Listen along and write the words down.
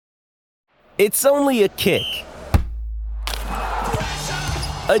It's only a kick,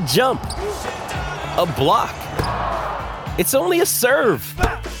 a jump, a block. It's only a serve.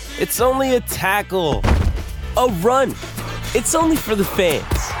 It's only a tackle, a run. It's only for the fans.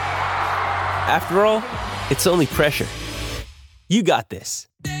 After all, it's only pressure. You got this.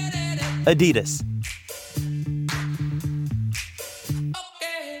 Adidas.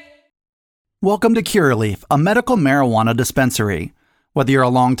 Welcome to Curaleaf, a medical marijuana dispensary. Whether you're a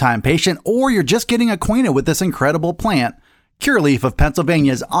longtime patient or you're just getting acquainted with this incredible plant, Curaleaf of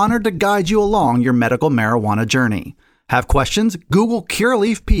Pennsylvania is honored to guide you along your medical marijuana journey. Have questions? Google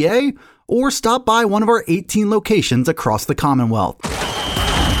Curaleaf PA or stop by one of our 18 locations across the Commonwealth.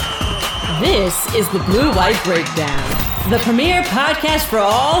 This is the Blue White Breakdown, the premier podcast for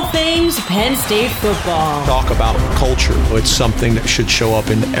all things Penn State football. Talk about culture. It's something that should show up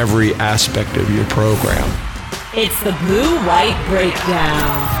in every aspect of your program. It's the Blue White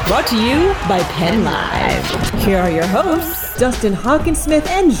Breakdown, brought to you by Penn Live. Here are your hosts, Dustin Hawkinsmith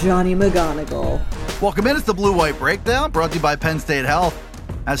and Johnny McGonigal. Welcome in. It's the Blue White Breakdown, brought to you by Penn State Health.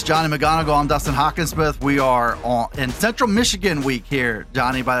 That's Johnny McGonigal. I'm Dustin Hawkinsmith. We are in Central Michigan week here,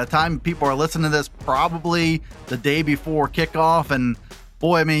 Johnny. By the time people are listening to this, probably the day before kickoff. And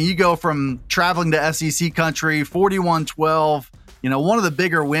boy, I mean, you go from traveling to SEC country, 41-12, one of the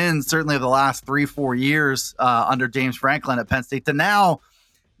bigger wins, certainly of the last 3-4 years under James Franklin at Penn State, to now,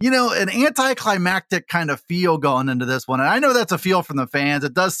 an anticlimactic kind of feel going into this one. And I know that's a feel from the fans.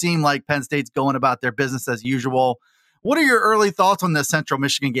 It does seem like Penn State's going about their business as usual. What are your early thoughts on this Central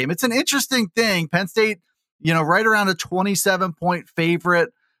Michigan game? It's an interesting thing. Penn State, right around a 27-point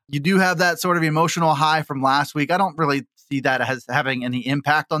favorite. You do have that sort of emotional high from last week. I don't really see that as having any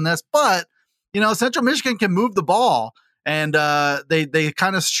impact on this, but, Central Michigan can move the ball, and they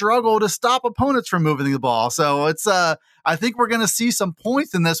kind of struggle to stop opponents from moving the ball. So it's I think we're going to see some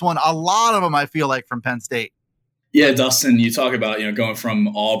points in this one. A lot of them, I feel like, from Penn State. Yeah, Dustin, you talk about, going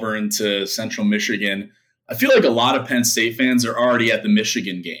from Auburn to Central Michigan. I feel like a lot of Penn State fans are already at the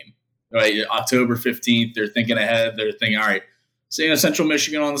Michigan game, right? October 15th, they're thinking ahead. They're thinking, all right, so Central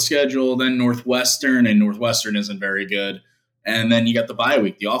Michigan on the schedule, then Northwestern, and Northwestern isn't very good. And then you got the bye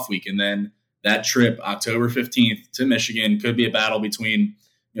week, the off week. And then that trip, October 15th to Michigan, could be a battle between,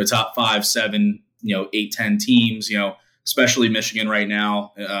 top 5, 7, 8, 10 teams, especially Michigan right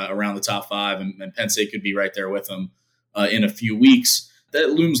now around the top 5, and Penn State could be right there with them in a few weeks.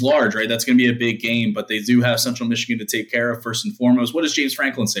 That looms large, right? That's going to be a big game, but they do have Central Michigan to take care of first and foremost. What does James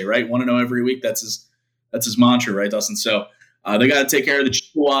Franklin say, right? Want to know every week? That's his mantra, right, Dustin? So they got to take care of the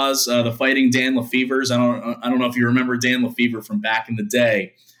Chippewas, the Fighting Dan Lefevers. I don't know if you remember Dan Lefevre from back in the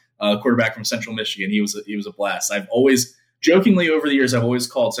day, quarterback from Central Michigan. He was a blast. I've always jokingly over the years, I've always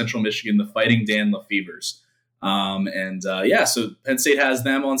called Central Michigan the Fighting Dan Lefevers. So Penn State has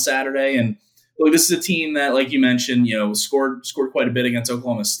them on Saturday, and look, this is a team that, like you mentioned, scored quite a bit against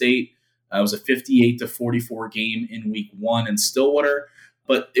Oklahoma State. It was a 58-44 game in week 1 in Stillwater,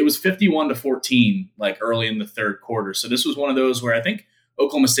 but it was 51-14 like early in the third quarter. So this was one of those where I think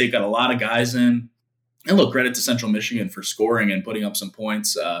Oklahoma State got a lot of guys in. And look, credit to Central Michigan for scoring and putting up some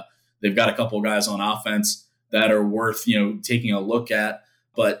points. They've got a couple of guys on offense that are worth taking a look at.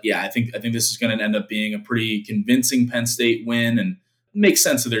 But yeah, I think this is going to end up being a pretty convincing Penn State win, and makes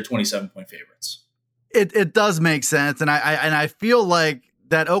sense of their 27-point favorites. It does make sense. And I feel like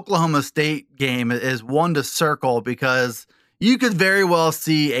that Oklahoma State game is one to circle, because you could very well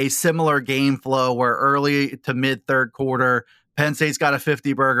see a similar game flow where early to mid third quarter, Penn State's got a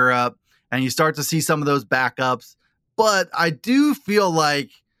 50 burger up and you start to see some of those backups. But I do feel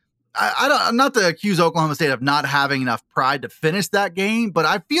like I'm not to accuse Oklahoma State of not having enough pride to finish that game, but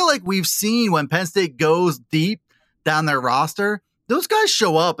I feel like we've seen when Penn State goes deep down their roster, those guys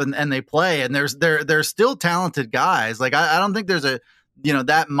show up and they play, and they're still talented guys. Like I don't think there's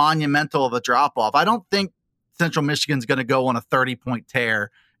that monumental of a drop off. I don't think Central Michigan's going to go on a 30-point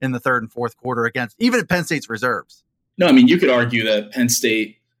tear in the third and fourth quarter against even at Penn State's reserves. No, I mean, you could argue that Penn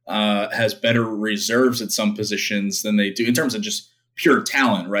State has better reserves at some positions than they do in terms of just pure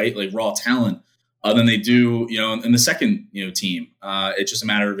talent, right? Like raw talent than they do, in the second, team. It's just a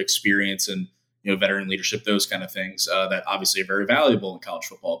matter of experience and, veteran leadership, those kind of things that obviously are very valuable in college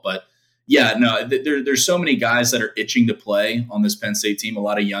football. But yeah, no, there's so many guys that are itching to play on this Penn State team, a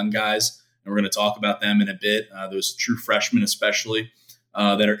lot of young guys, and we're going to talk about them in a bit. Those true freshmen, especially,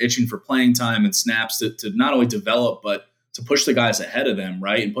 that are itching for playing time and snaps to not only develop, but to push the guys ahead of them,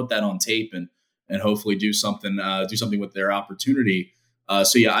 right, and put that on tape and hopefully do something with their opportunity.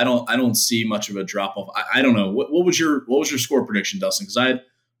 So yeah, I don't see much of a drop off. I don't know what was your score prediction, Dustin? Because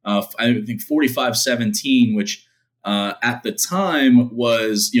I think 45-17, which at the time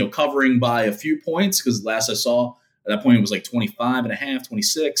was, covering by a few points, because last I saw at that point it was like 25 and a half,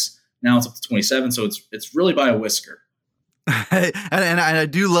 26. Now it's up to 27. So it's really by a whisker. and I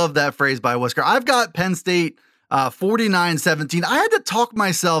do love that phrase, by a whisker. I've got Penn State 49-17. I had to talk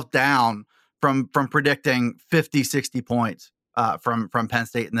myself down from predicting 50, 60 points from Penn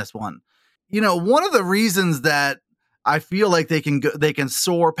State in this one. One of the reasons that I feel like they can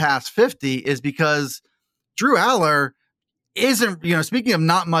soar past 50 is because Drew Aller isn't, speaking of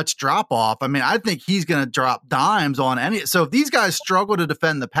not much drop off, I mean, I think he's going to drop dimes on any. So if these guys struggle to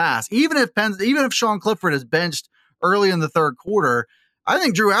defend the pass, even if Sean Clifford is benched early in the third quarter, I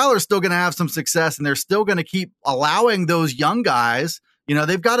think Drew Aller's still going to have some success, and they're still going to keep allowing those young guys.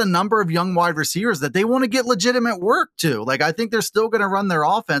 They've got a number of young wide receivers that they want to get legitimate work to. Like, I think they're still going to run their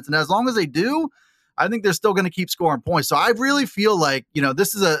offense. And as long as they do, I think they're still going to keep scoring points. So I really feel like,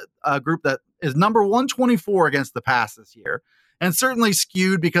 this is a group that is number 124 against the pass this year, and certainly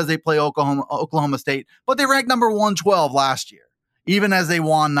skewed because they play Oklahoma State, but they ranked number 112 last year, even as they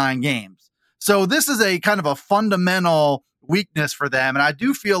won 9 games. So this is a kind of a fundamental weakness for them. And I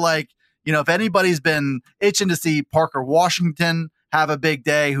do feel like, if anybody's been itching to see Parker Washington have a big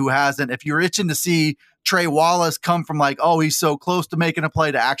day, who hasn't? If you're itching to see Trey Wallace come from like, oh, he's so close to making a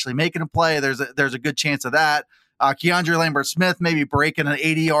play to actually making a play, there's a good chance of that. Keandre Lambert-Smith maybe breaking an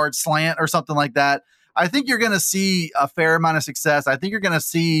 80-yard slant or something like that. I think you're going to see a fair amount of success. I think you're going to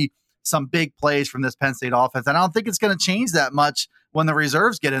see some big plays from this Penn State offense. And I don't think it's going to change that much when the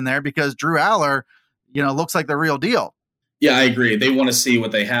reserves get in there, because Drew Aller, looks like the real deal. Yeah, I agree. They want to see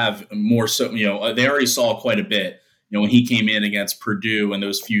what they have more. So, they already saw quite a bit, when he came in against Purdue and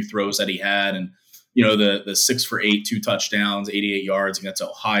those few throws that he had, and, the 6 for 8, 2 touchdowns, 88 yards against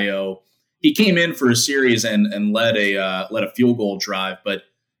Ohio. He came in for a series and led a field goal drive. But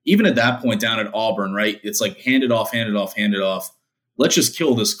even at that point down at Auburn, right, it's like hand it off. Let's just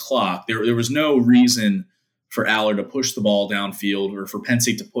kill this clock. There was no reason for Aller to push the ball downfield, or for Penn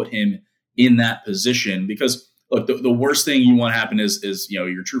State to put him in that position, because look, the worst thing you want to happen is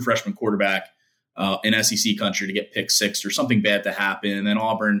your true freshman quarterback in SEC country to get pick 6 or something bad to happen, and then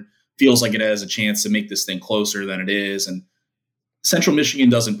Auburn feels like it has a chance to make this thing closer than it is. And Central Michigan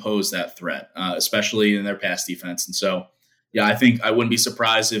doesn't pose that threat, especially in their pass defense. And so, yeah, I think I wouldn't be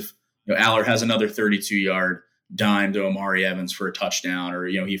surprised if Aller has another 32-yard dime to Amari Evans for a touchdown, or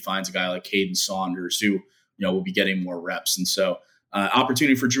he finds a guy like Caden Saunders who will be getting more reps. And so,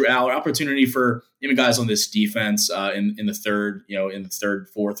 opportunity for Drew Aller, opportunity for even guys on this defense in the third,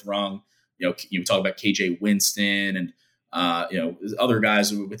 fourth rung. You talk about KJ Winston and other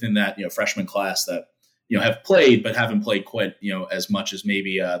guys within that freshman class that have played but haven't played quite as much as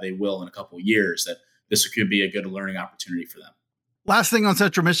maybe they will in a couple of years. That this could be a good learning opportunity for them. Last thing on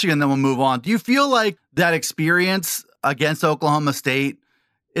Central Michigan, then we'll move on. Do you feel like that experience against Oklahoma State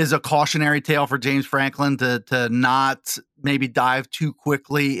is a cautionary tale for James Franklin to not maybe dive too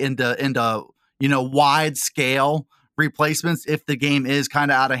quickly into wide scale replacements if the game is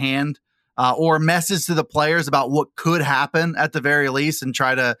kind of out of hand? Or a message to the players about what could happen at the very least, and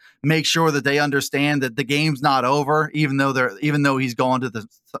try to make sure that they understand that the game's not over, even though he's going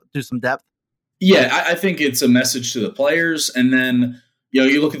to some depth. Yeah, I think it's a message to the players, and then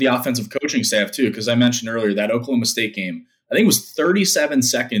you look at the offensive coaching staff too, because I mentioned earlier that Oklahoma State game. I think it was 37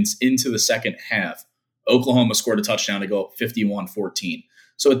 seconds into the second half, Oklahoma scored a touchdown to go up 51-14.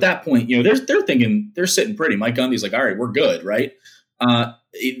 So at that point, they're thinking, they're sitting pretty. Mike Gundy's like, all right, we're good, right?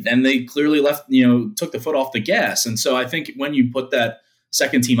 And they clearly took the foot off the gas. And so I think when you put that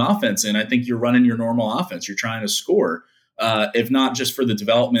second team offense in, I think you're running your normal offense. You're trying to score, if not just for the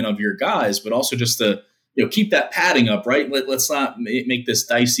development of your guys, but also just to keep that padding up, right? Let's not make this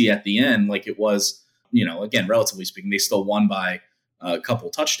dicey at the end like it was. Again, relatively speaking, they still won by a couple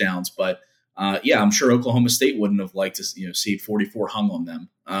touchdowns, but I'm sure Oklahoma State wouldn't have liked to see 44 hung on them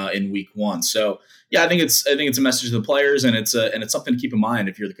in week 1. So yeah, I think it's a message to the players, and it's something to keep in mind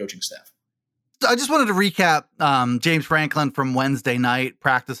if you're the coaching staff. I just wanted to recap James Franklin from Wednesday night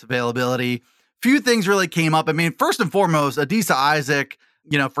practice availability. Few things really came up. I mean, first and foremost, Adisa Isaac,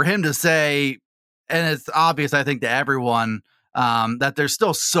 for him to say, and it's obvious, I think, to everyone, that there's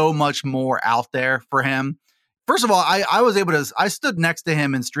still so much more out there for him. First of all, I stood next to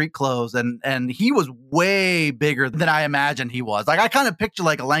him in street clothes, and he was way bigger than I imagined he was. Like, I kind of picture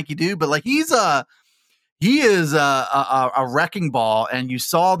like a lanky dude, but like he is a wrecking ball. And you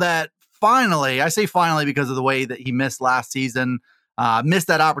saw that finally. I say finally because of the way that he missed last season, missed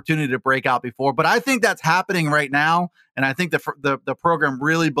that opportunity to break out before. But I think that's happening right now, and I think the program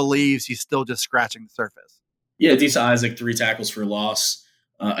really believes he's still just scratching the surface. Yeah, Adisa Isaac, 3 tackles for loss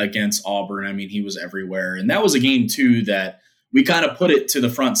against Auburn. I mean, he was everywhere. And that was a game, too, that we kind of put it to the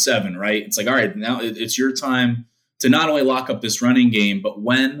front seven, right? It's like, all right, now it's your time to not only lock up this running game, but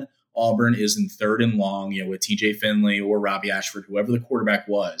when Auburn is in 3rd and long, with TJ Finley or Robbie Ashford, whoever the quarterback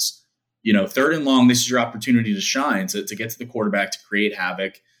was, 3rd and long, this is your opportunity to shine, to get to the quarterback, to create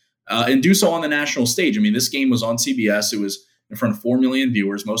havoc, and do so on the national stage. I mean, this game was on CBS. It was in front of 4 million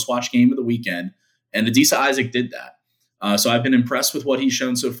viewers, most watched game of the weekend. And Adisa Isaac did that. So I've been impressed with what he's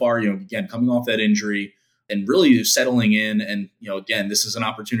shown so far, again, coming off that injury and really settling in. And, again, this is an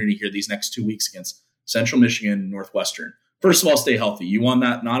opportunity here these next 2 weeks against Central Michigan, Northwestern. First of all, stay healthy. You want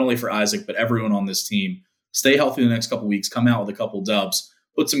that not only for Isaac, but everyone on this team. Stay healthy the next couple weeks, come out with a couple dubs,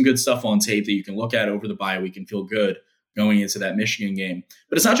 put some good stuff on tape that you can look at over the bye week and feel good going into that Michigan game.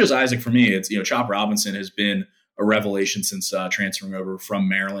 But it's not just Isaac for me. It's, Chop Robinson has been a revelation since transferring over from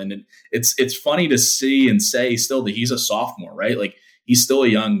Maryland. And it's funny to see and say still that he's a sophomore, right? Like, he's still a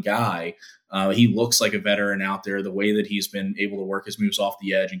young guy. He looks like a veteran out there. The way that he's been able to work his moves off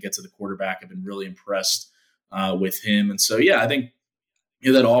the edge and get to the quarterback, I've been really impressed with him. And so, yeah, I think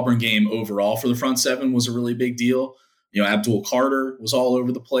that Auburn game overall for the front seven was a really big deal. Abdul Carter was all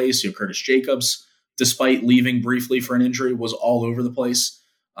over the place. Curtis Jacobs, despite leaving briefly for an injury, was all over the place.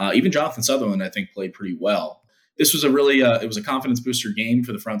 Even Jonathan Sutherland, I think, played pretty well. This was it was a confidence booster game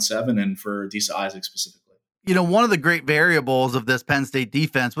for the front seven and for Adisa Isaac specifically. One of the great variables of this Penn State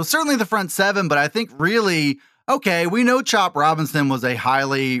defense was certainly the front seven, but I think really, okay, we know Chop Robinson was a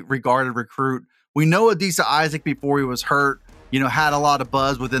highly regarded recruit. We know Adisa Isaac before he was hurt, had a lot of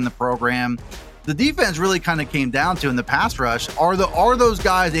buzz within the program. The defense really kind of came down to in the pass rush. Are those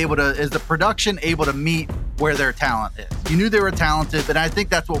guys is the production able to meet where their talent is? You knew they were talented, but I think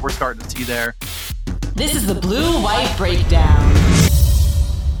that's what we're starting to see there. This is the Blue-White Breakdown.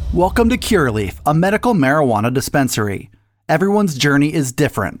 Welcome to Curaleaf, a medical marijuana dispensary. Everyone's journey is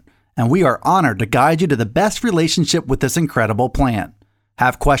different, and we are honored to guide you to the best relationship with this incredible plant.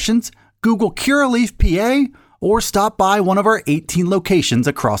 Have questions? Google Curaleaf PA or stop by one of our 18 locations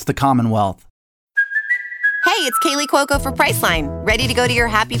across the Commonwealth. Hey, it's Kaylee Cuoco for Priceline. Ready to go to your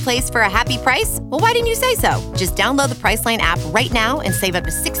happy place for a happy price? Well, why didn't you say so? Just download the Priceline app right now and save up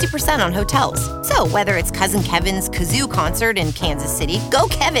to 60% on hotels. So whether it's Cousin Kevin's Kazoo Concert in Kansas City, go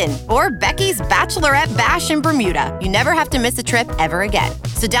Kevin, or Becky's Bachelorette Bash in Bermuda, you never have to miss a trip ever again.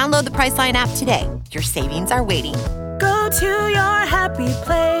 So download the Priceline app today. Your savings are waiting. Go to your happy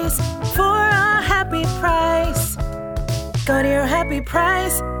place for a happy price. Go to your happy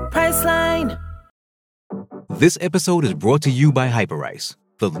price, Priceline. This episode is brought to you by Hyperice,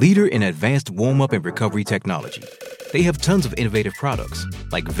 the leader in advanced warm-up and recovery technology. They have tons of innovative products,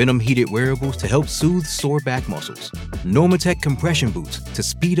 like Venom-heated wearables to help soothe sore back muscles, Normatec compression boots to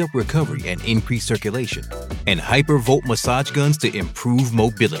speed up recovery and increase circulation, and Hypervolt massage guns to improve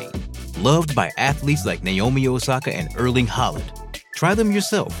mobility. Loved by athletes like Naomi Osaka and Erling Haaland. Try them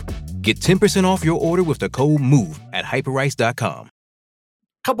yourself. Get 10% off your order with the code MOVE at hyperice.com.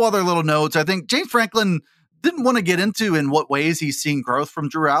 Couple other little notes. I think James Franklin didn't want to get into in what ways he's seen growth from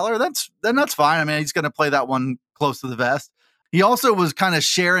Drew Aller. That's fine. I mean, he's going to play that one close to the vest. He also was kind of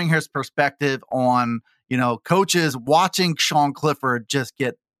sharing his perspective on, coaches watching Sean Clifford just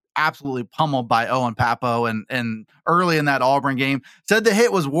get absolutely pummeled by Owen Papo and early in that Auburn game. Said the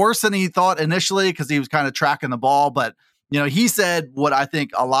hit was worse than he thought initially because he was kind of tracking the ball. But, he said what I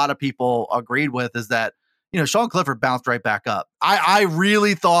think a lot of people agreed with is that, Sean Clifford bounced right back up. I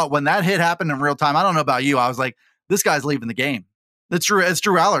really thought when that hit happened in real time, I don't know about you, I was like, this guy's leaving the game. It's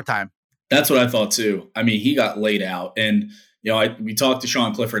Drew Aller time. That's what I thought too. I mean, he got laid out. And, we talked to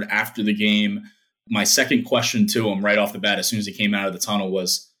Sean Clifford after the game. My second question to him right off the bat, as soon as he came out of the tunnel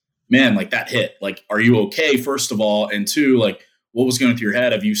was, man, like that hit, like, are you okay? First of all, and two, like, what was going through your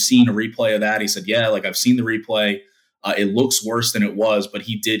head? Have you seen a replay of that? He said, yeah, like I've seen the replay. It looks worse than it was, but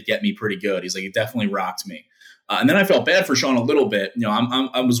he did get me pretty good. He's like, it definitely rocked me. And then I felt bad for Sean a little bit.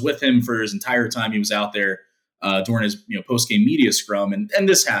 I was with him for his entire time he was out there during his post-game media scrum. And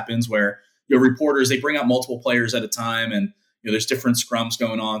this happens where reporters, they bring out multiple players at a time and there's different scrums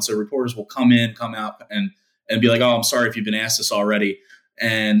going on. So reporters will come out and be like, oh, I'm sorry if you've been asked this already.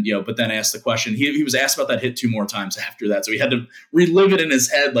 And, but then ask the question. He was asked about that hit 2 more times after that. So he had to relive it in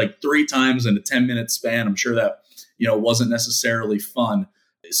his head like 3 times in a 10-minute span. I'm sure that, wasn't necessarily fun.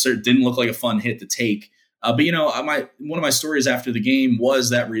 It didn't look like a fun hit to take. But one of my stories after the game was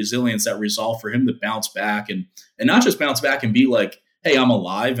that resilience, that resolve for him to bounce back and not just bounce back and be like, hey, I'm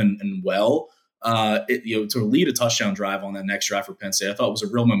alive and well. To lead a touchdown drive on that next drive for Penn State, I thought it was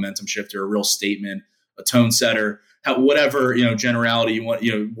a real momentum shifter, a real statement, a tone setter, whatever generality you want,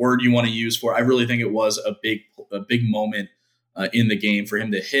 word you want to use for. I really think it was a big moment in the game. For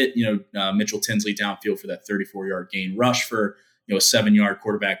him to hit, Mitchell Tinsley downfield for that 34-yard gain, rush for, a 7-yard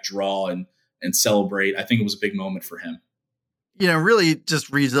quarterback draw and celebrate. I think it was a big moment for him. Really just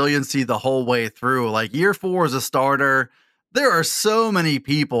resiliency the whole way through. Like year 4 as a starter, there are so many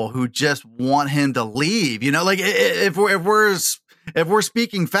people who just want him to leave. Like if we're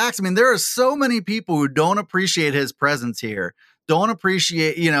speaking facts, I mean, there are so many people who don't appreciate his presence here, don't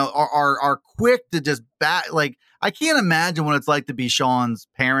appreciate, are quick to just back. Like I can't imagine what it's like to be Sean's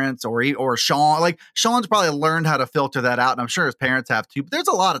parents or Sean. Like Sean's probably learned how to filter that out, and I'm sure his parents have too. But there's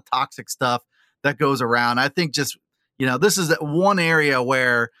a lot of toxic stuff that goes around. I think just this is one area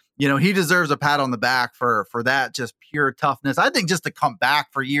where, he deserves a pat on the back for that just pure toughness. I think just to come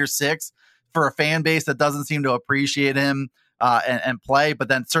back for year 6 for a fan base that doesn't seem to appreciate him and play, but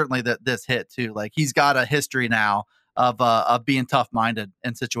then certainly this hit too. Like he's got a history now of being tough-minded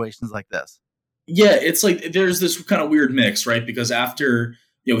in situations like this. Yeah, it's like there's this kind of weird mix, right? Because after,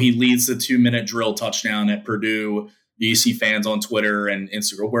 he leads the 2-minute drill touchdown at Purdue, you see fans on Twitter and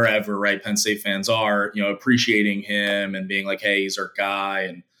Instagram, wherever, right? Penn State fans are, appreciating him and being like, hey, he's our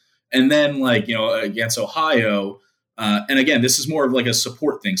guy. And then like, against Ohio, and again, this is more of like a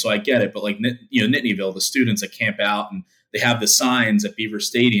support thing. So I get it. But like, Nittanyville, the students that camp out and they have the signs at Beaver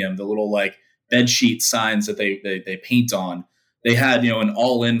Stadium, the little like bed sheet signs that they paint on. They had, an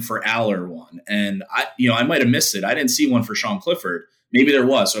all in for Aller one. And I might've missed it. I didn't see one for Sean Clifford. Maybe there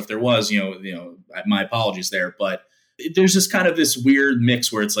was. So if there was, my apologies there, but there's just kind of this weird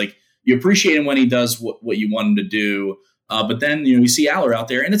mix where it's like you appreciate him when he does what you want him to do. But then, you see Aller out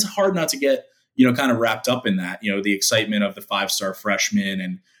there and it's hard not to get, kind of wrapped up in that, the excitement of the 5-star freshman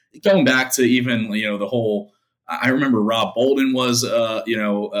and going back to even, the whole, I remember Rob Bolden was, a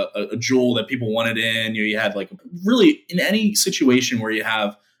jewel that people wanted in. You had like really in any situation where you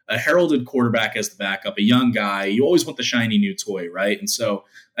have a heralded quarterback as the backup, a young guy, you always want the shiny new toy, right? And so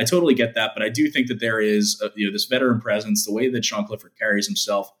I totally get that, but I do think that there is, this veteran presence, the way that Sean Clifford carries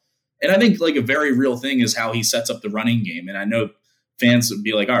himself. And I think like a very real thing is how he sets up the running game. And I know fans would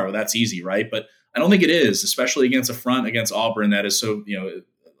be like, all right, well, that's easy, right? But I don't think it is, especially against a front against Auburn that is so,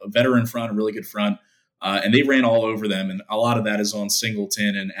 a veteran front, a really good front. And they ran all over them. And a lot of that is on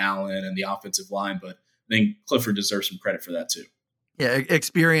Singleton and Allen and the offensive line. But I think Clifford deserves some credit for that too. Yeah,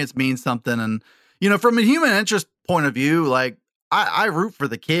 experience means something. And, from a human interest point of view, like I root for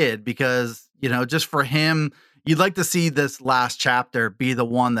the kid because, just for him, you'd like to see this last chapter be the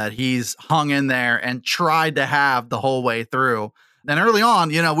one that he's hung in there and tried to have the whole way through. And early on,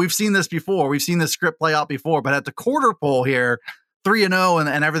 we've seen this before. We've seen this script play out before. But at the quarter pole here, 3-0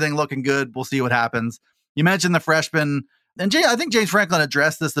 and everything looking good. We'll see what happens. You mentioned the freshman. And I think James Franklin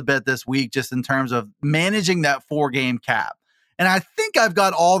addressed this a bit this week just in terms of managing that 4-game cap. And I think I've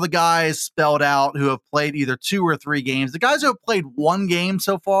got all the guys spelled out who have played either 2 or 3 games. The guys who have played 1 game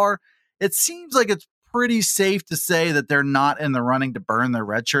so far, it seems like it's pretty safe to say that they're not in the running to burn their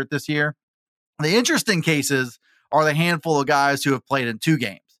red shirt this year. The interesting cases are the handful of guys who have played in 2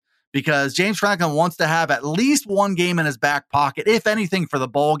 games because James Franklin wants to have at least 1 game in his back pocket, if anything, for the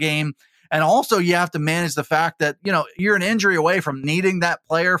bowl game. And also you have to manage the fact that, you're an injury away from needing that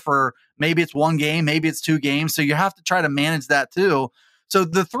player for maybe it's 1 game, maybe it's 2 games. So you have to try to manage that too. So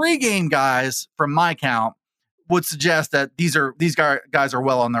the 3-game guys from my count would suggest that these guys are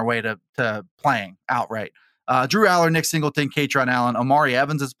well on their way to playing outright. Drew Aller, Nick Singleton, Katron Allen, Amari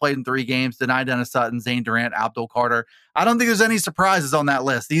Evans has played in 3 games, Denai Dennis Sutton, Zane Durant, Abdul Carter. I don't think there's any surprises on that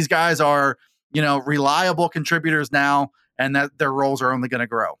list. These guys are, reliable contributors now, and that their roles are only going to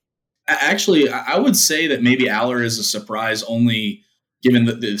grow. Actually, I would say that maybe Aller is a surprise only given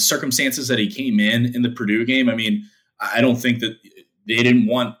the circumstances that he came in the Purdue game. I mean, I don't think that they didn't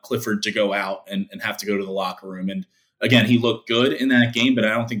want Clifford to go out and have to go to the locker room. And again, he looked good in that game, but I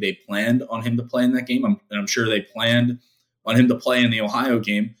don't think they planned on him to play in that game. I'm sure they planned on him to play in the Ohio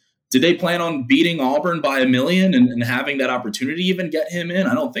game. Did they plan on beating Auburn by 1 million and having that opportunity even get him in?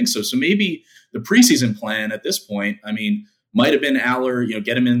 I don't think so. So maybe the preseason plan at this point, I mean, might have been Aller,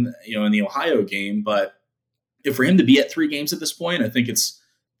 get him in, in the Ohio game. But if for him to be at 3 games at this point, I think it's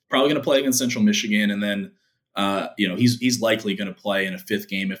probably going to play against Central Michigan. And then, he's likely going to play in a 5th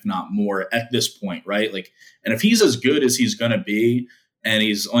game, if not more at this point. Right. Like, and if he's as good as he's going to be, and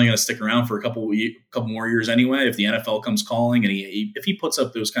he's only going to stick around for a couple more years anyway, if the NFL comes calling and if he puts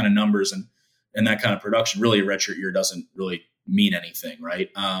up those kind of numbers and that kind of production, really a redshirt year doesn't really mean anything. Right.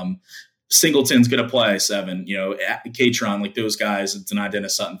 Singleton's going to play 7, Katron, like those guys, Denai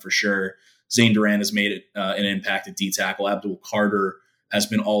Dennis Sutton for sure. Zane Durant has made an impact at D tackle. Abdul Carter has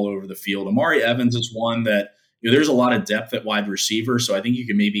been all over the field. Amari Evans is one that, there's a lot of depth at wide receiver. So I think you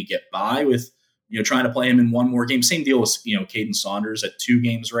can maybe get by with trying to play him in one more game. Same deal with, Caden Saunders at 2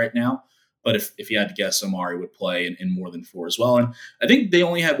 games right now. But if you had to guess, Amari would play in more than 4 as well. And I think they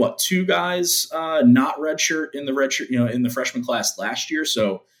only had 2 guys not redshirt in the freshman class last year.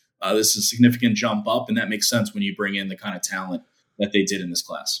 So this is a significant jump up, and that makes sense when you bring in the kind of talent that they did in this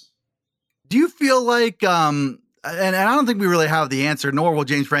class. Do you feel like, and I don't think we really have the answer, nor will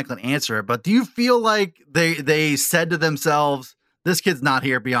James Franklin answer it, but do you feel like they said to themselves, this kid's not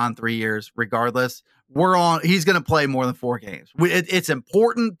here beyond 3 years, regardless? He's going to play more than 4 games. It's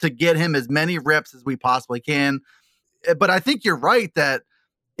important to get him as many reps as we possibly can. But I think you're right that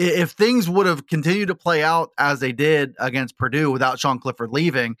if things would have continued to play out as they did against Purdue without Sean Clifford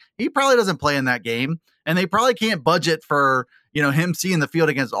leaving, he probably doesn't play in that game. And they probably can't budget for, him seeing the field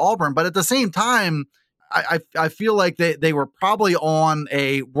against Auburn. But at the same time, I feel like they were probably on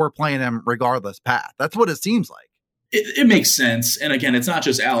we're playing him regardless path. That's what it seems like. It makes sense. And again, it's not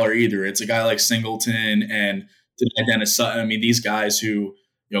just Aller either. It's a guy like Singleton and Dennis Sutton. I mean, these guys who,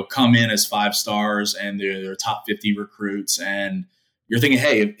 come in as 5 stars and they're top 50 recruits. And you're thinking,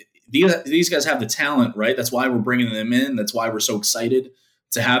 hey, these guys have the talent, right? That's why we're bringing them in. That's why we're so excited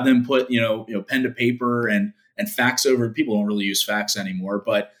to have them put, pen to paper and fax over. People don't really use fax anymore,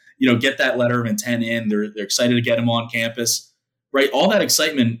 but, get that letter of intent in. They're excited to get him on campus. Right. All that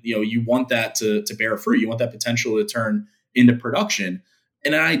excitement, you want that to bear fruit. You want that potential to turn into production.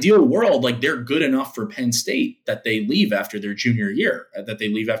 In an ideal world, like they're good enough for Penn State that they leave after their junior year, that they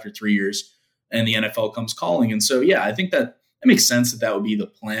leave after 3 years and the NFL comes calling. And so, yeah, I think that makes sense that would be the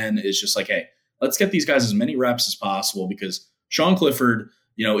plan, is just like, hey, let's get these guys as many reps as possible, because Sean Clifford,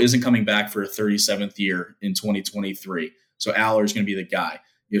 isn't coming back for a 37th year in 2023. So Aller is going to be the guy.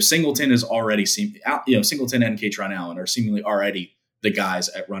 Singleton is already Singleton and Katron Allen are seemingly already the guys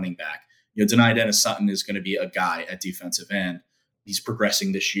at running back. Denai Dennis Sutton is going to be a guy at defensive end. He's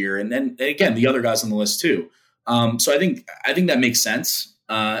progressing this year. And then again, the other guys on the list too. So I think that makes sense.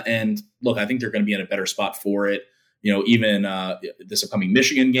 And look, I think they're going to be in a better spot for it. Even this upcoming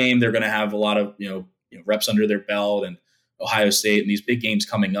Michigan game, they're going to have a lot of, reps under their belt, and Ohio State and these big games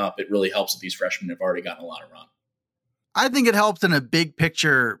coming up. It really helps that these freshmen have already gotten a lot of run. I think it helps in a big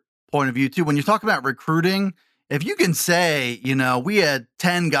picture point of view too. When you talk about recruiting, if you can say, we had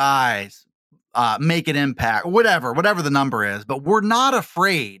 10 guys make an impact, whatever the number is, but we're not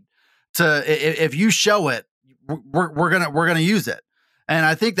afraid to, if you show it, we're going to use it. And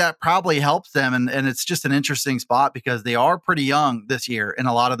I think that probably helps them. And it's just an interesting spot because they are pretty young this year in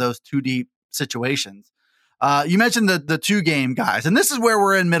a lot of those 2 deep situations. You mentioned the 2 game guys, and this is where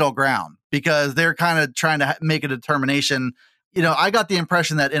we're in middle ground because they're kind of trying to make a determination. I got the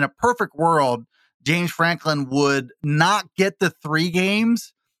impression that in a perfect world, James Franklin would not get the 3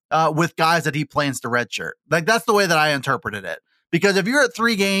 games with guys that he plans to redshirt. Like that's the way that I interpreted it. Because if you're at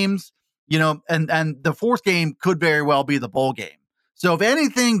 3 games, and the 4th game could very well be the bowl game. So if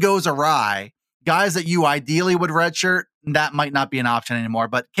anything goes awry, guys that you ideally would redshirt, that might not be an option anymore.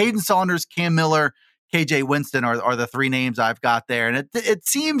 But Caden Saunders, Cam Miller, KJ Winston are the 3 names I've got there. And it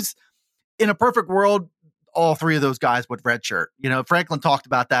seems in a perfect world, all 3 of those guys would redshirt. Franklin talked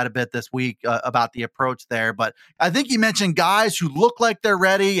about that a bit this week about the approach there. But I think he mentioned guys who look like they're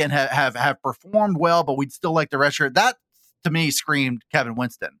ready and have performed well, but we'd still like to redshirt. That, to me, screamed Kevin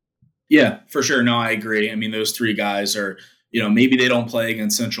Winston. Yeah, for sure. No, I agree. I mean, those 3 guys are, maybe they don't play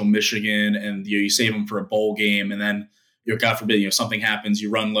against Central Michigan and you save them for a bowl game. And then, God forbid, something happens, you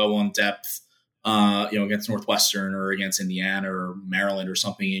run low on depth, against Northwestern or against Indiana or Maryland or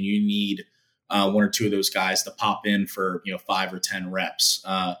something, and you need 1 or 2 of those guys to pop in for 5 or 10 reps.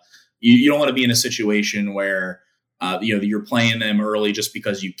 You don't want to be in a situation where you're playing them early just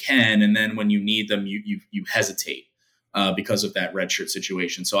because you can, and then when you need them, you hesitate because of that redshirt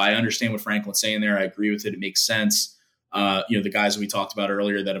situation. So I understand what Franklin's saying there. I agree with it. It makes sense. The guys we talked about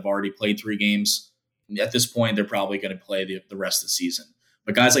earlier that have already played 3 games, at this point, they're probably going to play the rest of the season.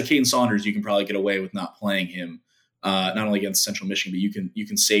 But guys like Caden Saunders, you can probably get away with not playing him, not only against Central Michigan, but you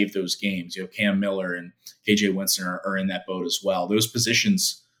can save those games. Cam Miller and KJ Winston are in that boat as well. Those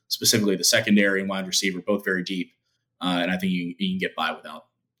positions, specifically the secondary and wide receiver, both very deep, and I think you can get by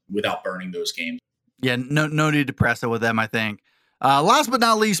without burning those games. Yeah, no need to press it with them, I think. Last but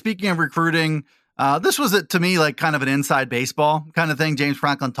not least, speaking of recruiting, this was, to me, like kind of an inside baseball kind of thing. James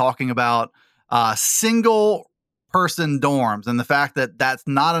Franklin talking about single person dorms and the fact that that's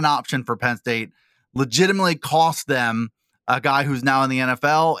not an option for Penn State legitimately cost them a guy who's now in the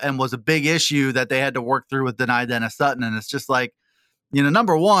NFL and was a big issue that they had to work through with Denai Dennis Sutton. And it's just like,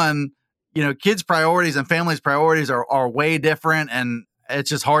 number one, kids' priorities and families' priorities are way different. And it's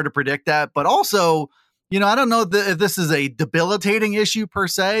just hard to predict that. But also, I don't know if this is a debilitating issue per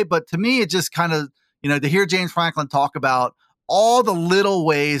se, but to me, it just kind of, to hear James Franklin talk about all the little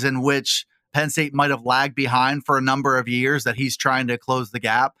ways in which Penn State might have lagged behind for a number of years that he's trying to close the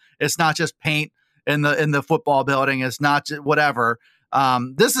gap. It's not just paint in the football building. It's not just whatever.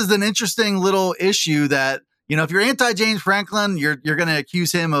 This is an interesting little issue that, if you're anti-James Franklin, you're going to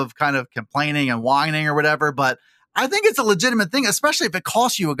accuse him of kind of complaining and whining or whatever. But I think it's a legitimate thing, especially if it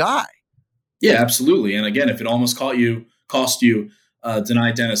costs you a guy. Yeah, absolutely. And again, if it almost cost you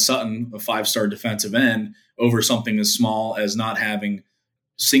deny Dennis Sutton, a 5-star defensive end, over something as small as not having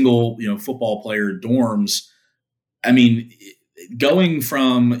single, football player dorms. I mean, going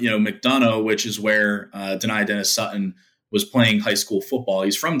from, McDonough, which is where Deni Dennis Sutton was playing high school football.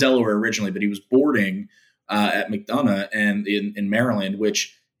 He's from Delaware originally, but he was boarding at McDonough and in Maryland,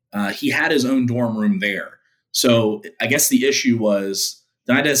 which he had his own dorm room there. So I guess the issue was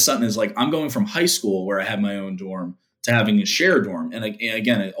Deni Dennis Sutton is like, I'm going from high school where I had my own dorm to having a shared dorm. And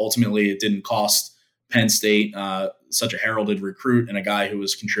again, ultimately it didn't cost Penn State such a heralded recruit and a guy who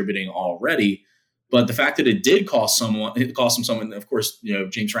was contributing already. But the fact that it did cost him someone, of course,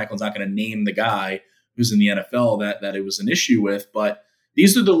 James Franklin's not going to name the guy who's in the NFL that it was an issue with. But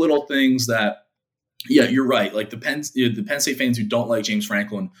these are the little things that, yeah, you're right. Like the Penn State fans who don't like James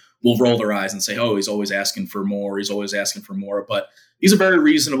Franklin will roll their eyes and say, oh, he's always asking for more. He's always asking for more. But these are very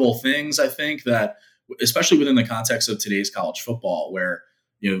reasonable things, I think, that especially within the context of today's college football, where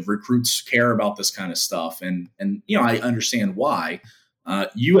recruits care about this kind of stuff. And I understand why.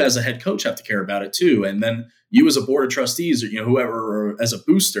 You as a head coach have to care about it too. And then you as a board of trustees, or whoever, or as a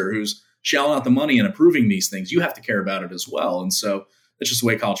booster who's shelling out the money and approving these things, you have to care about it as well. And so that's just the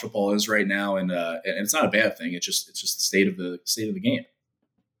way college football is right now. And it's not a bad thing. It's just the state of the game.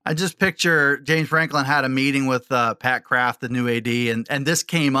 I just picture James Franklin had a meeting with Pat Kraft, the new AD, and this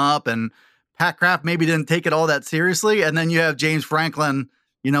came up, and Pat Kraft maybe didn't take it all that seriously. And then you have James Franklin,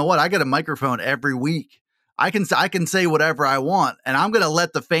 you know what? I get a microphone every week. I can say whatever I want, and I'm going to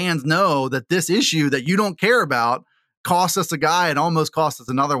let the fans know that this issue that you don't care about cost us a guy and almost cost us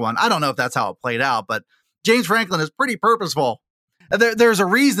another one. I don't know if that's how it played out, but James Franklin is pretty purposeful. There's a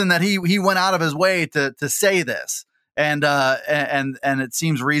reason that he went out of his way to say this, and it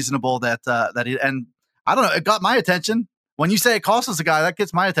seems reasonable that he, and I don't know, it got my attention. When you say it cost us a guy, that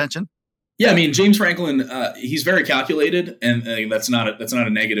gets my attention. Yeah, I mean, James Franklin, he's very calculated, and that's not a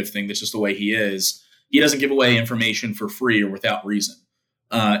negative thing. That's just the way he is. He doesn't give away information for free or without reason.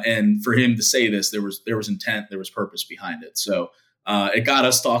 And for him to say this, there was intent, there was purpose behind it. So it got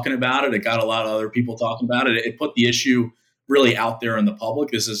us talking about it. It got a lot of other people talking about it. It put the issue really out there in the public.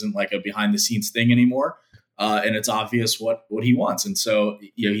 This isn't like a behind the scenes thing anymore. And it's obvious what he wants. And so,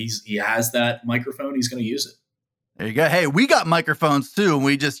 he has that microphone. He's going to use it. There you go. Hey, we got microphones too, and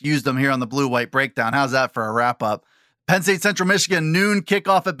we just used them here on the Blue White Breakdown. How's that for a wrap up? Penn State Central Michigan, noon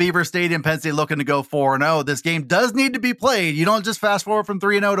kickoff at Beaver Stadium. Penn State looking to go 4-0. This game does need to be played. You don't just fast forward from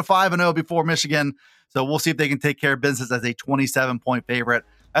 3-0 to 5-0 before Michigan. So we'll see if they can take care of business as a 27-point favorite.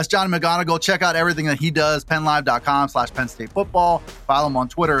 That's Johnny McGonigal. Check out everything that he does, PennLive.com/Penn State Football. Follow him on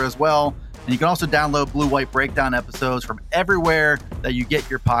Twitter as well. And you can also download Blue White Breakdown episodes from everywhere that you get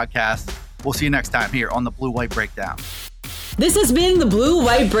your podcasts. We'll see you next time here on the Blue White Breakdown. This has been the Blue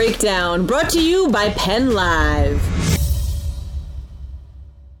White Breakdown, brought to you by Penn Live.